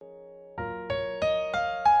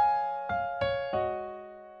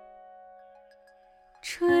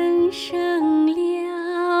生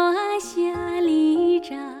了夏里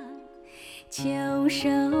长，秋收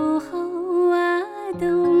后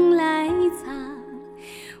冬来藏，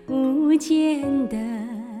无间的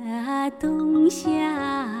冬夏，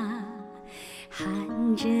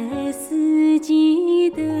含着四季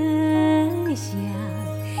的香，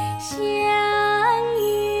相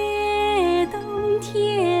约冬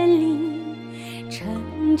天里，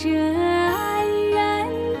乘着安然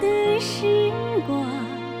的时光，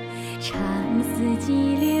长四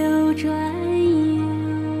季流转又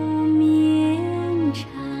绵长。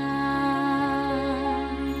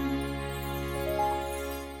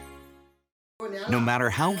No matter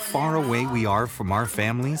how far away we are from our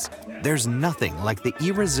families, there's nothing like the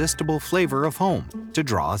irresistible flavor of home to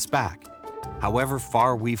draw us back. However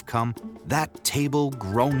far we've come, that table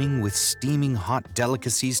groaning with steaming hot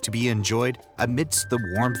delicacies to be enjoyed amidst the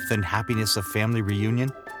warmth and happiness of family reunion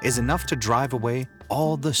is enough to drive away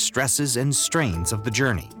all the stresses and strains of the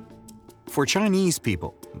journey. For Chinese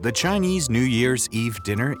people, the Chinese New Year's Eve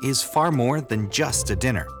dinner is far more than just a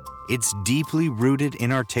dinner. It's deeply rooted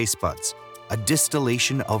in our taste buds, a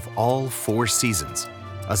distillation of all four seasons,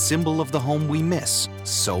 a symbol of the home we miss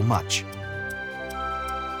so much.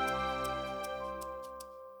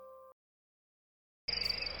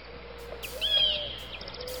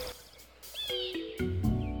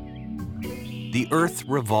 The earth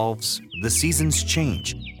revolves, the seasons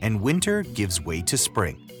change, and winter gives way to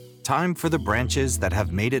spring. Time for the branches that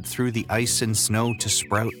have made it through the ice and snow to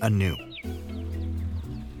sprout anew.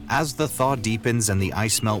 As the thaw deepens and the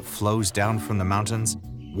ice melt flows down from the mountains,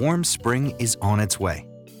 warm spring is on its way.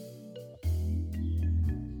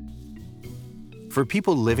 For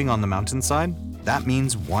people living on the mountainside, that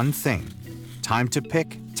means one thing: time to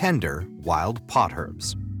pick tender wild pot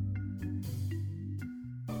herbs.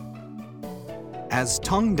 As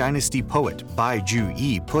Tang Dynasty poet Bai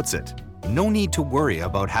Ju-yi puts it, no need to worry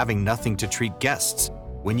about having nothing to treat guests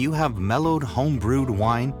when you have mellowed home-brewed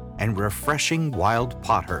wine and refreshing wild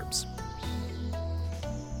pot herbs.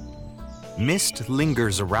 Mist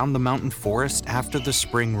lingers around the mountain forest after the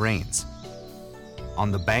spring rains.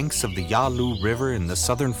 On the banks of the Yalu River in the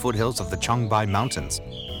southern foothills of the Changbai Mountains,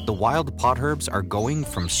 the wild pot herbs are going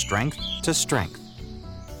from strength to strength.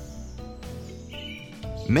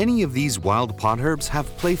 Many of these wild pot herbs have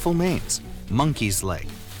playful names. Monkey's leg,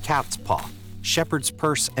 cat's paw, shepherd's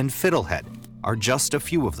purse, and fiddlehead are just a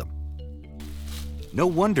few of them. No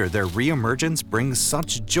wonder their re-emergence brings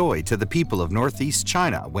such joy to the people of northeast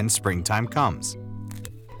China when springtime comes.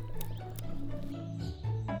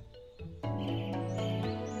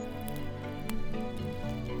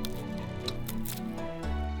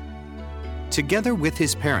 Together with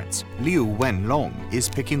his parents, Liu Wenlong is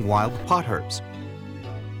picking wild pot herbs.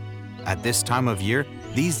 At this time of year,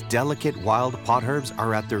 these delicate wild pot herbs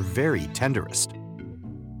are at their very tenderest.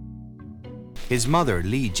 His mother,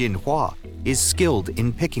 Li Jinhua, is skilled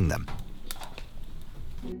in picking them.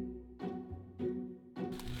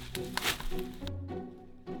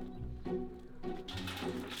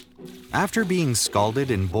 After being scalded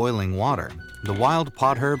in boiling water, the wild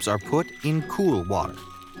pot herbs are put in cool water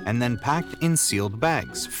and then packed in sealed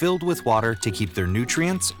bags filled with water to keep their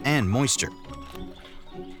nutrients and moisture.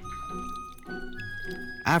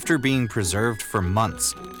 After being preserved for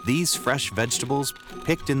months, these fresh vegetables,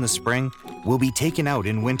 picked in the spring, will be taken out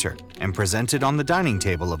in winter and presented on the dining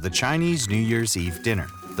table of the Chinese New Year's Eve dinner,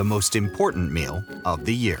 the most important meal of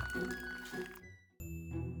the year.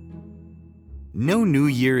 No New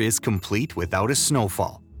Year is complete without a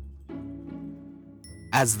snowfall.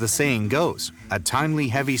 As the saying goes, a timely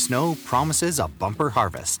heavy snow promises a bumper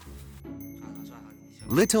harvest.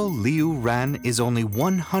 Little Liu Ran is only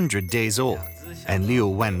 100 days old, and Liu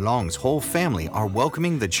Wenlong's whole family are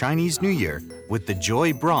welcoming the Chinese New Year with the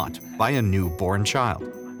joy brought by a newborn child.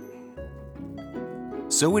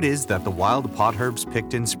 So it is that the wild pot herbs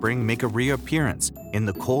picked in spring make a reappearance in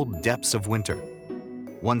the cold depths of winter.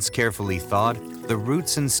 Once carefully thawed, the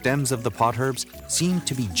roots and stems of the pot herbs seem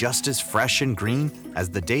to be just as fresh and green as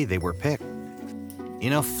the day they were picked.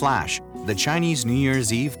 In a flash, the Chinese New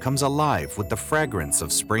Year's Eve comes alive with the fragrance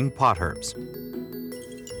of spring pot herbs.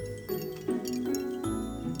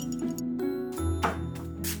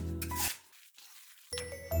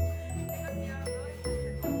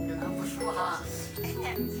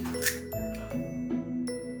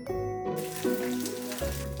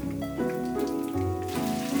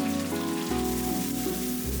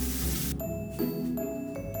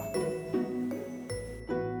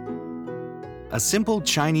 A simple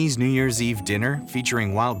Chinese New Year's Eve dinner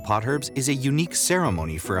featuring wild pot herbs is a unique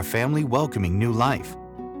ceremony for a family welcoming new life.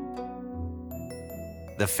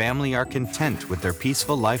 the family are content with their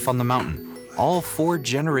peaceful life on the mountain, all 4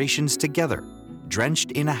 generations together,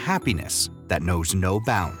 drenched in a happiness that knows no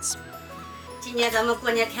bounds. 今年咱们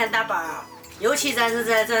过年添大宝，尤其咱是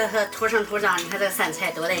在这土生土长，你看这饭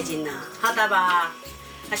菜多带劲呐！好，大宝，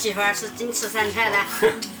他媳妇儿是净吃饭菜来，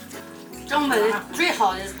正本最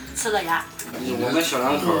好的吃个鸭。我们小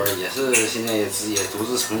两口也是现在也独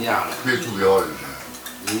自成家了，没住标就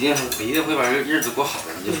是，一定会把日子过好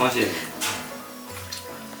的，你就放心。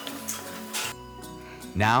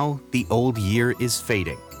Now the old year is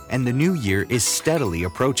fading, and the new year is steadily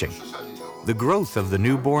approaching. The growth of the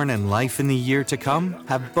newborn and life in the year to come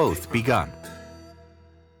have both begun.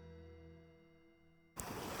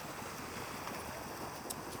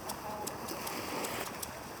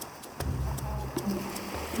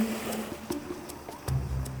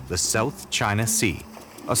 The South China Sea,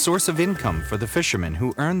 a source of income for the fishermen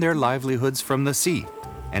who earn their livelihoods from the sea,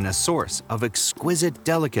 and a source of exquisite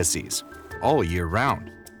delicacies all year round.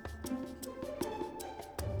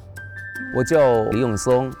 我叫李永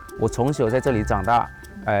松，我从小在这里长大，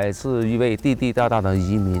是一位地地道道的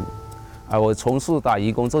渔民，我从事打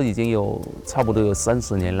渔工作已经差不多有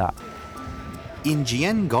30年了。In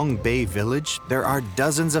Jiangong Bay Village, there are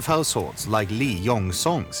dozens of households like Li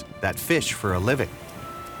Yongsong's that fish for a living.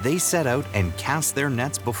 They set out and cast their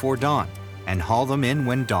nets before dawn and haul them in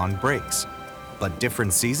when dawn breaks. But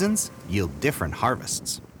different seasons yield different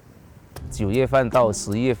harvests. 9月份到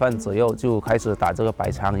11月份左右就开始打这个白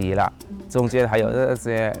鲳鱼了，中间还有那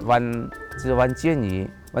些湾剑鱼，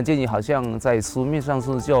湾剑鱼好像在书面上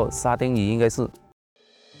是叫沙丁鱼，应该是。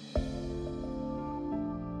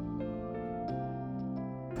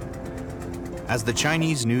As the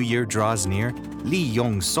Chinese New Year draws near, Li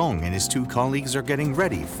Yongsong and his 2 colleagues are getting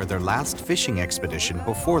ready for their last fishing expedition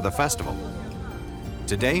before the festival.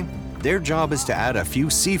 Today, their job is to add a few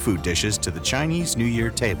seafood dishes to the Chinese New Year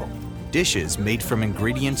table. Dishes made from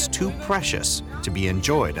ingredients too precious to be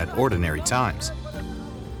enjoyed at ordinary times.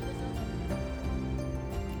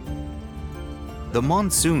 The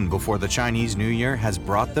monsoon before the Chinese New Year has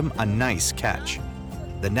brought them a nice catch.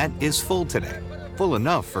 The net is full today, full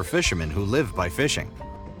enough for fishermen who live by fishing.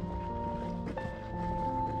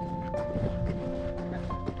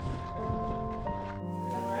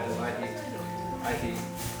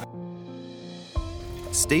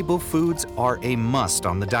 Staple foods are a must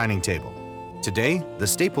on the dining table. Today, the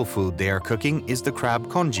staple food they are cooking is the crab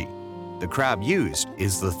congee. The crab used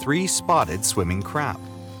is the 3-spotted swimming crab.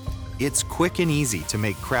 It's quick and easy to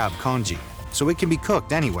make crab congee, so it can be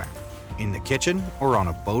cooked anywhere, in the kitchen or on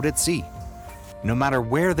a boat at sea. No matter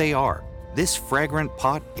where they are, this fragrant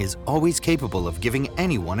pot is always capable of giving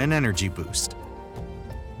anyone an energy boost.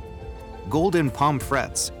 Golden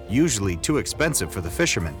pomfrets, usually too expensive for the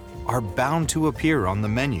fishermen, are bound to appear on the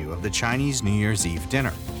menu of the Chinese New Year's Eve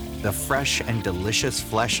dinner. The fresh and delicious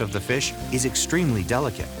flesh of the fish is extremely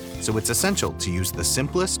delicate, so it's essential to use the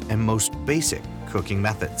simplest and most basic cooking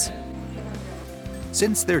methods.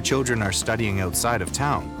 Since their children are studying outside of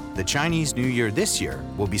town, the Chinese New Year this year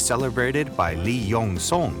will be celebrated by Li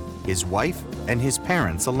Yongsong, his wife, and his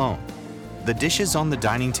parents alone. The dishes on the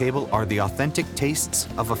dining table are the authentic tastes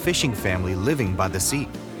of a fishing family living by the sea.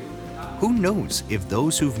 Who knows if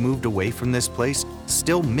those who've moved away from this place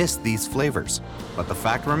still miss these flavors, but the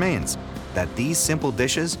fact remains that these simple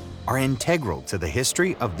dishes are integral to the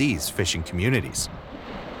history of these fishing communities.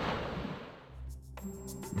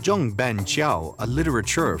 Zheng Banqiao, a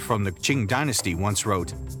literature from the Qing dynasty, once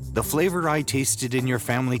wrote, "The flavor I tasted in your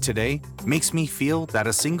family today makes me feel that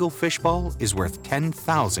a single fishball is worth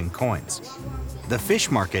 10,000 coins." The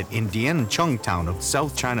fish market in Diancheng town of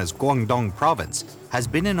South China's Guangdong province has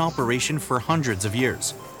been in operation for hundreds of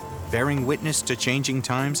years. Bearing witness to changing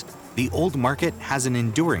times, the old market has an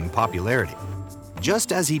enduring popularity.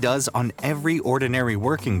 Just as he does on every ordinary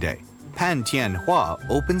working day, Pan Tianhua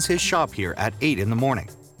opens his shop here at 8 in the morning.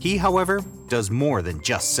 He, however, does more than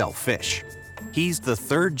just sell fish. He's the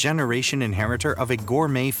 3rd-generation inheritor of a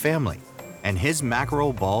gourmet family, and his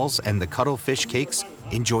mackerel balls and the cuttlefish cakes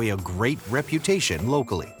enjoy a great reputation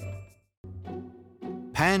locally.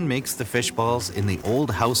 Pan makes the fish balls in the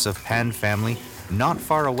old house of Pan family not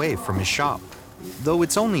far away from his shop. Though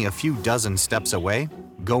it's only a few dozen steps away,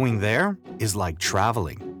 going there is like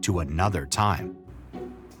traveling to another time.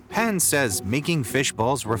 Pan says making fish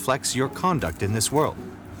balls reflects your conduct in this world.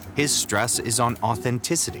 His stress is on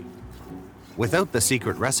authenticity. Without the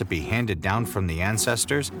secret recipe handed down from the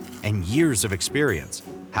ancestors and years of experience,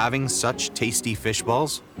 having such tasty fish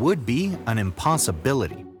balls would be an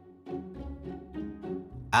impossibility.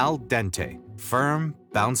 Al dente, firm,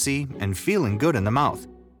 bouncy, and feeling good in the mouth.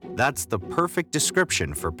 That's the perfect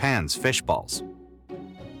description for Pan's fish balls.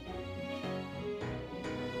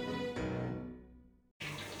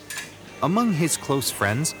 Among his close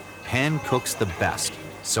friends, Pan cooks the best,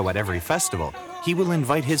 so at every festival, he will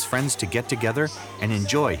invite his friends to get together and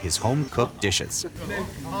enjoy his home-cooked dishes.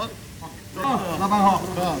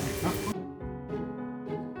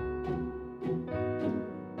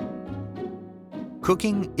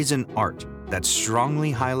 Cooking is an art that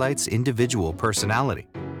strongly highlights individual personality.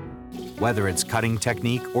 Whether it's cutting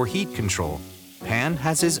technique or heat control, Pan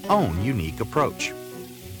has his own unique approach.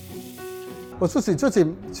 我自己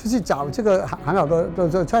去找这个很好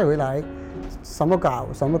的菜回来，什么搞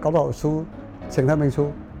得好吃，请他们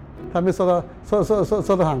出，他们说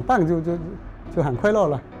得很棒，就很快乐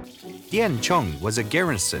了。Diancheng was a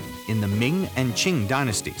garrison in the Ming and Qing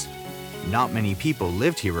dynasties. Not many people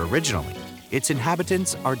lived here originally. Its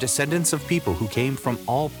inhabitants are descendants of people who came from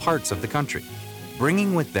all parts of the country,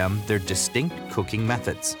 bringing with them their distinct cooking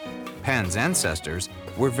methods. Pan's ancestors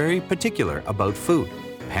were very particular about food.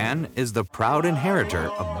 Pan is the proud inheritor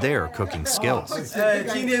of their cooking skills.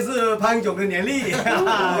 今天是潘9个年历。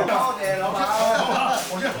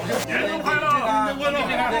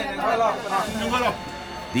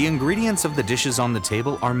The ingredients of the dishes on the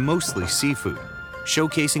table are mostly seafood,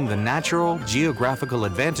 showcasing the natural geographical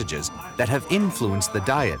advantages that have influenced the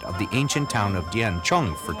diet of the ancient town of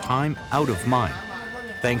Diancheng for time out of mind.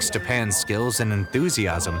 Thanks to Pan's skills and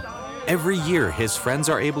enthusiasm, every year his friends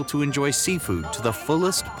are able to enjoy seafood to the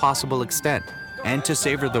fullest possible extent and to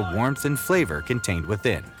savor the warmth and flavor contained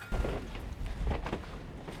within.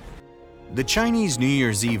 The Chinese New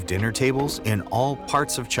Year's Eve dinner tables in all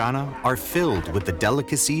parts of China are filled with the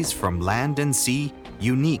delicacies from land and sea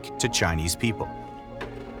unique to Chinese people.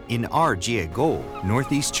 In Jiegou,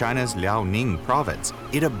 northeast China's Liaoning province,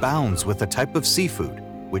 it abounds with a type of seafood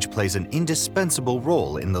which plays an indispensable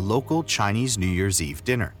role in the local Chinese New Year's Eve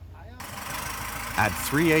dinner. At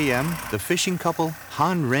 3 a.m., the fishing couple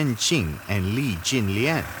Han Renqing and Li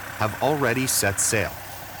Jinlian have already set sail.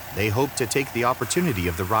 They hope to take the opportunity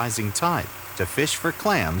of the rising tide to fish for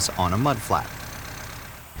clams on a mudflat.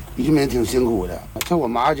 渔民挺辛苦的，像我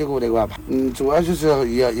妈就给我这块，主要就是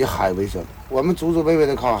以海为生，我们祖祖辈辈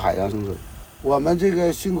的靠海洋生存。我们这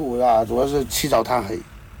个辛苦啊，主要是起早贪黑。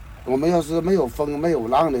我们要是没有风、没有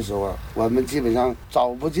浪的时候，我们基本上早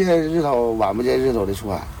不见日头，晚不见日头的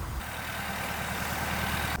出海。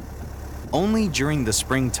 Only during the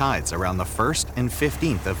spring tides around the 1st and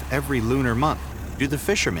 15th of every lunar month do the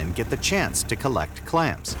fishermen get the chance to collect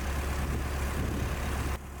clams.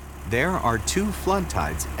 There are 2 flood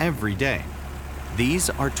tides every day. These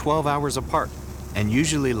are 12 hours apart and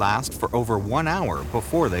usually last for over 1 hour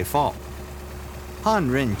before they fall. Han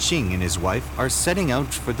Renqing and his wife are setting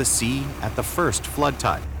out for the sea at the first flood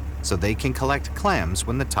tide so they can collect clams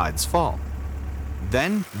when the tides fall.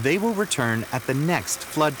 Then they will return at the next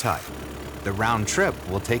flood tide. The round trip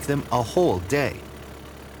will take them a whole day.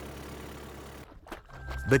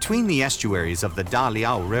 Between the estuaries of the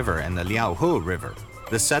Daliao River and the Liaohe River,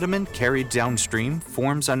 the sediment carried downstream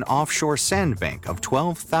forms an offshore sandbank of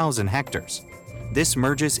 12,000 hectares. This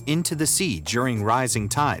merges into the sea during rising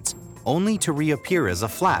tides, only to reappear as a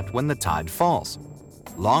flat when the tide falls.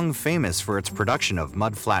 Long famous for its production of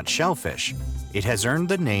mudflat shellfish, it has earned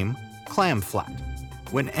the name clam flat.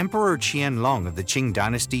 When Emperor Qianlong of the Qing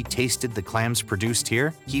dynasty tasted the clams produced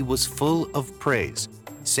here, he was full of praise,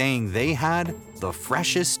 saying they had the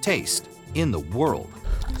freshest taste in the world.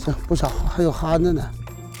 这不少，还有憨的呢。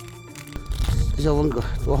这小文哥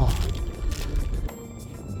多好。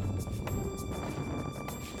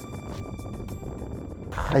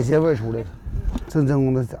海鲜味出来了，正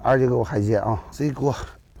宗的2几口海鲜啊，这一锅，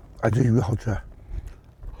哎，这鱼好吃。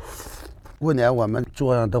过年我们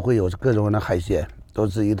桌上都会有各种的海鲜。 都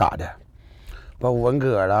自己打的，包括文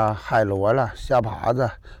蛤啦、海螺啦、虾爬子、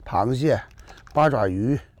螃蟹、八爪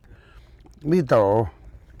鱼、蜜豆，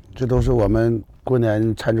这都是我们过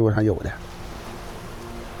年餐桌上有的。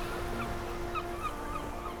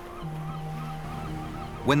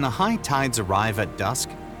When the high tides arrive at dusk,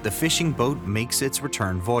 the fishing boat makes its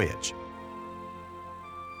return voyage.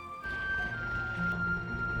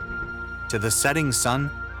 To the setting sun,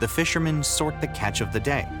 the fishermen sort the catch of the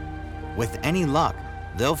day. With any luck,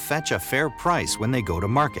 they'll fetch a fair price when they go to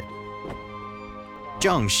market.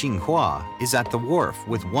 Zhang Xinhua is at the wharf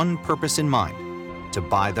with one purpose in mind: to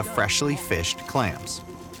buy the freshly fished clams.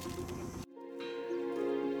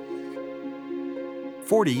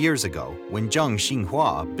 40 years ago, when Zhang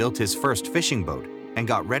Xinhua built his first fishing boat and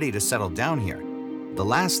got ready to settle down here, the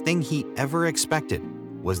last thing he ever expected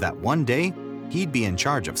was that one day he'd be in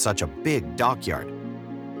charge of such a big dockyard.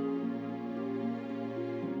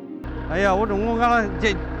 哎呀，我总共干了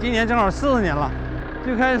今年正好40年了。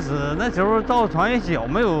最开始那时候造船也小，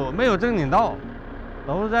没有正经道，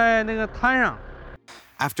都在那个滩上。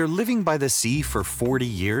 After living by the sea for 40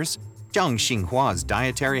 years, Zhang Xinghua's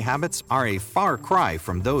dietary habits are a far cry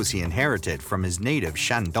from those he inherited from his native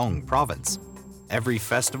Shandong province. Every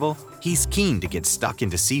festival, he's keen to get stuck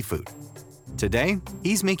into seafood. Today,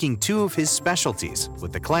 he's making 2 of his specialties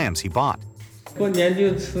with the clams he bought. 过年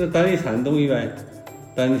就吃当地产的东西呗，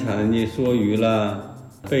当地产的你梭鱼啦、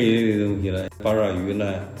贝类的东西了、八爪鱼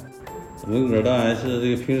了，文蛤当然是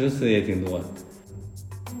这个平时吃的也挺多的。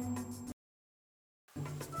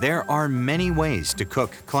 There are many ways to cook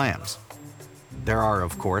clams. There are,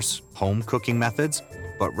 of course, home cooking methods,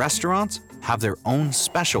 but restaurants have their own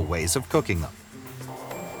special ways of cooking them.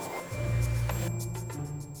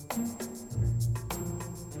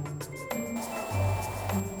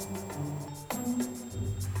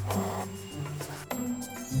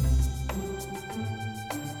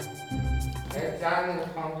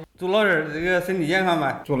祝老师这个身体健康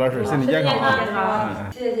呗。祝老师身体健康啊！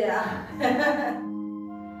谢谢啊。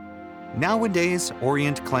 Nowadays,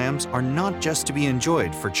 Orient clams are not just to be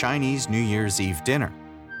enjoyed for Chinese New Year's Eve dinner,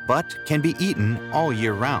 but can be eaten all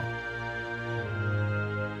year round.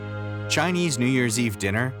 Chinese New Year's Eve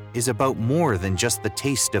dinner is about more than just the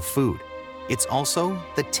taste of food. It's also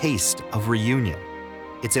the taste of reunion.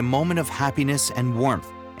 It's a moment of happiness and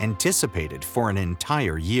warmth anticipated for an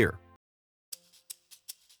entire year.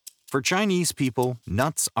 For Chinese people,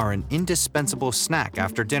 nuts are an indispensable snack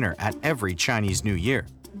after dinner at every Chinese New Year.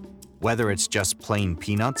 Whether it's just plain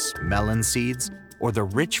peanuts, melon seeds, or the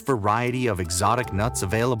rich variety of exotic nuts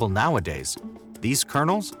available nowadays, these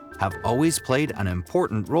kernels have always played an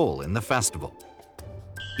important role in the festival.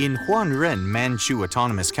 In Huanren Manchu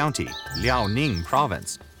Autonomous County, Liaoning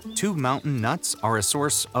Province, 2 mountain nuts are a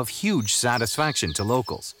source of huge satisfaction to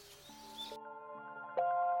locals.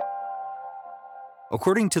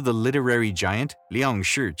 According to the literary giant Liang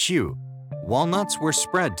Shiqiu, walnuts were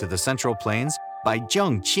spread to the Central Plains by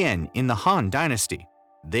Zheng Qian in the Han Dynasty.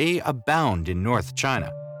 They abound in North China.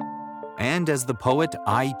 And as the poet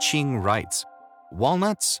I Ching writes,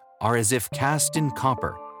 walnuts are as if cast in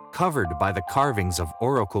copper, covered by the carvings of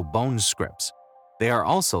oracle bone scripts. They are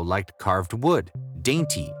also like carved wood,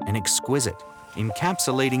 dainty and exquisite,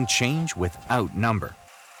 encapsulating change without number.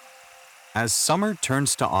 As summer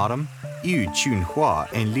turns to autumn, Yu Chunhua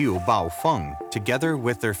and Liu Baofeng, together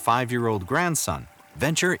with their 5-year-old grandson,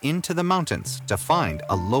 venture into the mountains to find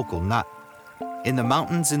a local nut. In the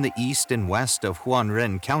mountains in the east and west of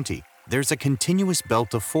Huanren County, there's a continuous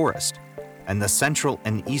belt of forest, and the central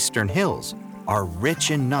and eastern hills are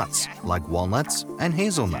rich in nuts like walnuts and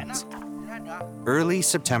hazelnuts. Early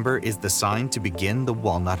September is the sign to begin the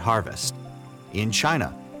walnut harvest. In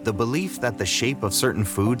China, the belief that the shape of certain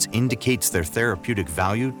foods indicates their therapeutic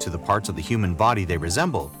value to the parts of the human body they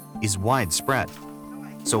resemble is widespread.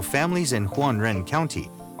 So families in Huanren County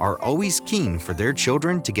are always keen for their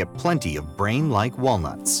children to get plenty of brain-like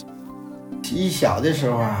walnuts. 一小的时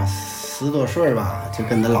候啊，10多岁吧，就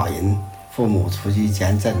跟着老人、父母出去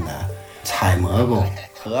捡真的、采蘑菇、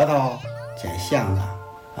核桃、捡橡子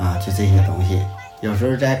啊，就这些东西。有时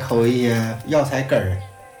候再抠一些药材根儿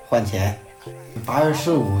换钱。8月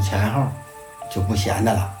4、5前后就不闲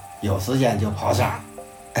的了，有时间就跑山，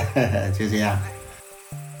就这样。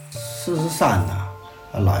43呢，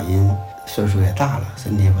老人岁数也大了，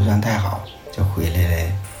身体不算太好，就回来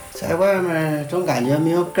了。在外面总感觉没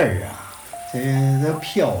有根儿啊。 这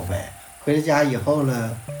飘呗，回了家以后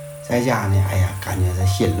了，在家呢，哎呀，感觉这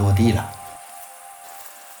心落地了。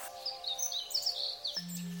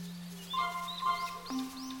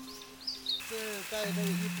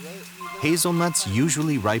 Hazelnuts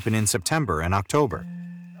usually ripen in September and October.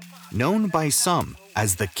 Known by some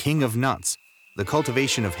as the king of nuts, the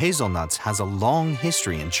cultivation of hazelnuts has a long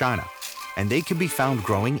history in China, and they can be found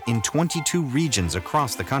growing in 22 regions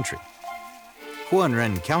across the country.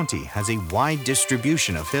 Huanren County has a wide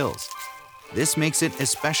distribution of hills. This makes it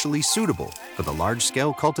especially suitable for the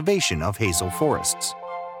large-scale cultivation of hazel forests.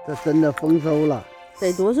 这真的丰收了。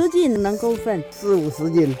得多少斤能够分？40、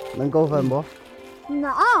50斤能够分不？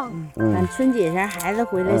能。俺春节前孩子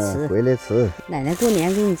回来吃。回来吃。奶奶过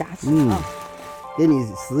年给你咋吃啊？给你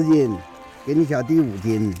10斤，给你小弟5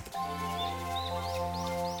斤。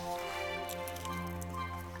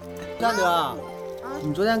大哥。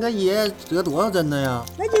 你昨天跟爷爷得多少针的呀？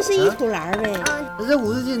那就是一口篮呗。那这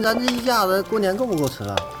50斤，咱这一家子过年够不够吃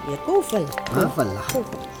啊？也够分了，够分了。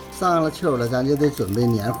上了秋了，咱就得准备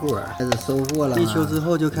年货，开始收获了。立秋之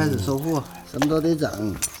后就开始收获，什么都得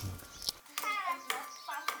整。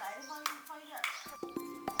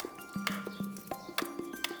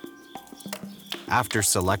After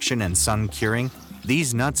selection and sun curing,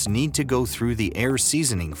 these nuts need to go through the air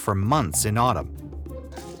seasoning for months in autumn.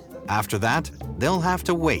 After that, they'll have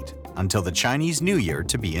to wait until the Chinese New Year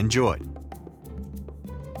to be enjoyed.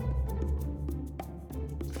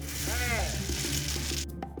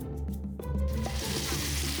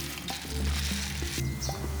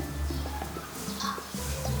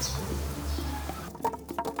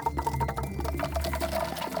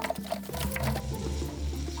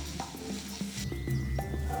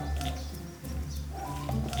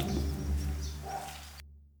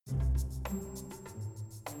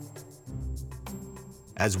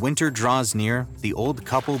 As winter draws near, the old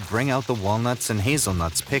couple bring out the walnuts and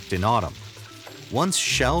hazelnuts picked in autumn. Once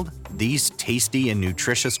shelled, these tasty and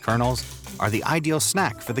nutritious kernels are the ideal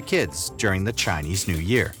snack for the kids during the Chinese New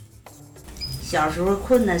Year. 小时候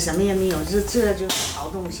困难，什么也没有，这就是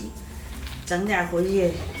好东西，整点回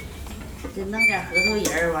去，就弄点核桃仁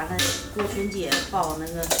儿，完了过春节包那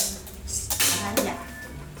个茶摊夹。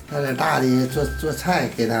弄点大的做菜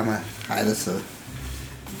给他们孩子吃。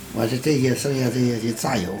 我是这些，剩下这些就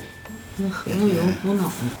榨油。那核桃油补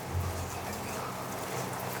脑。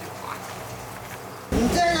你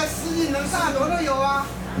这个10斤能榨多少油啊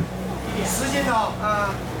？10斤头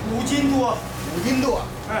啊，5斤多。5斤多。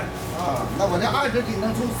哎。啊，那我这20斤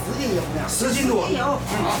能出10斤油呢。10斤多。油。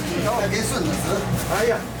好，油再给孙子吃。哎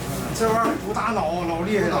呀，这玩意儿不大脑，老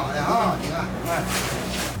厉害了啊！你看，哎。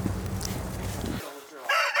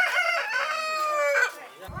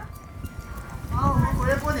 好，我们回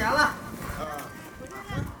来过年了。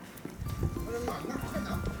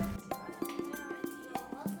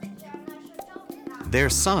Their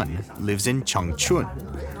son lives in Changchun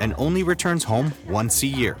and only returns home once a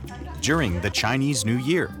year, during the Chinese New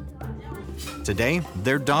Year. Today,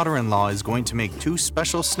 their daughter-in-law is going to make 2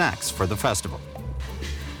 special snacks for the festival.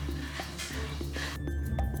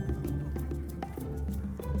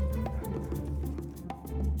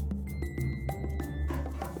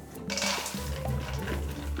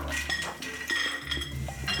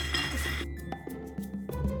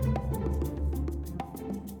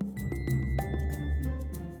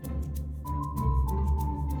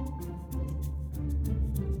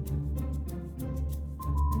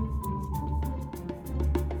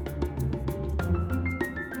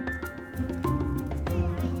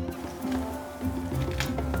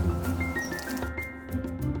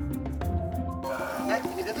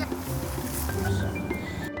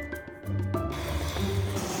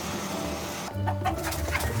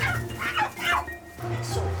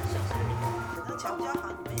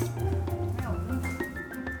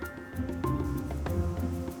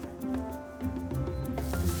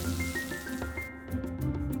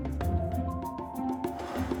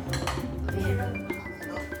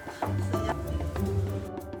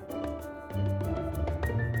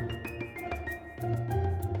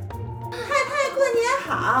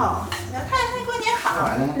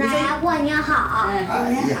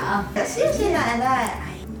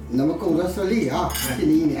那么工作顺利啊！新的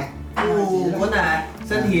一年，祝我奶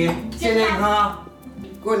身体健健康康。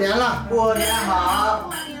过年了，过年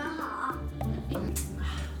好。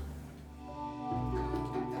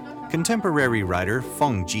 Contemporary writer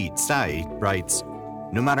Feng Jizai writes,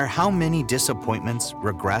 "No matter how many disappointments,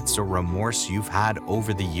 regrets, or remorse you've had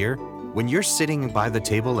over the year, when you're sitting by the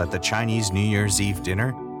table at the Chinese New Year's Eve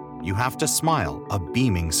dinner, you have to smile a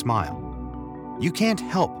beaming smile. You can't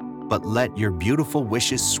help but let your beautiful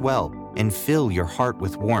wishes swell and fill your heart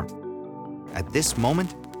with warmth. At this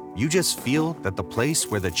moment, you just feel that the place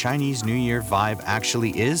where the Chinese New Year vibe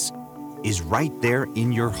actually is right there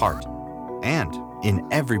in your heart and in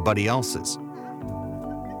everybody else's."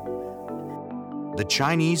 The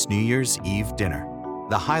Chinese New Year's Eve dinner,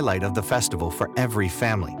 the highlight of the festival for every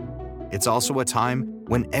family. It's also a time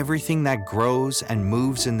when everything that grows and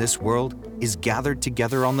moves in this world is gathered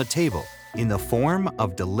together on the table in the form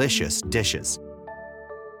of delicious dishes.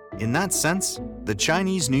 In that sense, the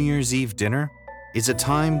Chinese New Year's Eve dinner is a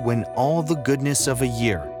time when all the goodness of a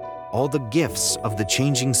year, all the gifts of the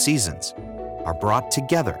changing seasons, are brought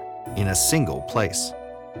together in a single place.